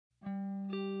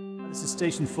This is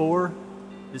Station 4.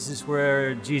 This is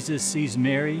where Jesus sees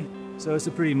Mary, so it's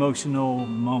a pretty emotional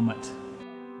moment.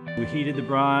 We heated the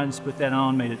bronze, put that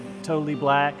on, made it totally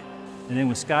black, and then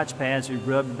with Scotch pads we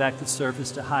rubbed back the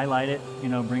surface to highlight it,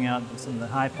 bring out some of the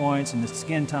high points and the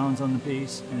skin tones on the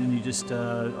piece. And then you just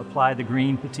apply the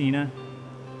green patina,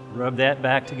 rub that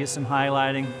back to get some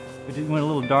highlighting. We went a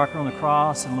little darker on the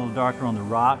cross and a little darker on the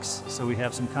rocks, so we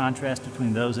have some contrast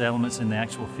between those elements and the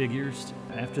actual figures.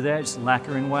 After that, just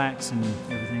lacquer and wax and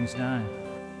everything's done.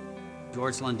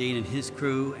 George Lundeen and his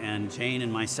crew and Jane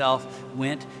and myself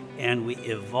went and we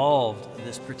evolved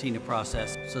this patina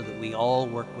process so that we all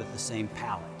work with the same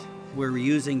palette. We're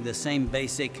using the same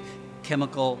basic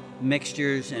chemical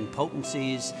mixtures and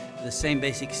potencies, the same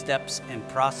basic steps and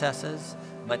processes,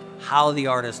 but how the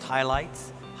artist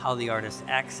highlights, how the artist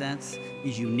accents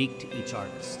is unique to each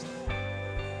artist.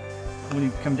 When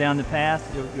you come down the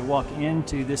path, you'll walk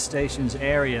into this station's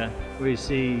area where you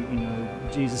see,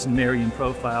 Jesus and Mary in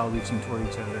profile reaching toward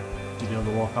each other. You'll be able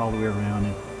to walk all the way around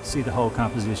and see the whole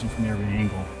composition from every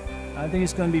angle. I think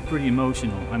it's going to be pretty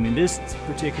emotional. This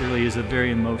particularly is a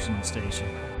very emotional station.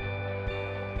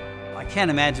 I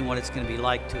can't imagine what it's going to be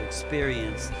like to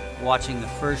experience watching the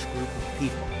first group of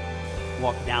people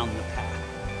walk down the path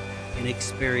and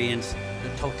experience the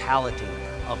totality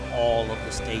of all of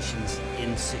the stations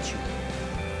in situ.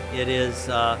 It is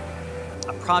a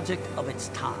project of its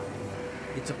time.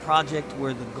 It's a project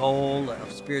where the goal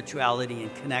of spirituality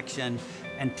and connection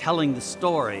and telling the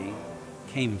story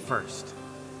came first.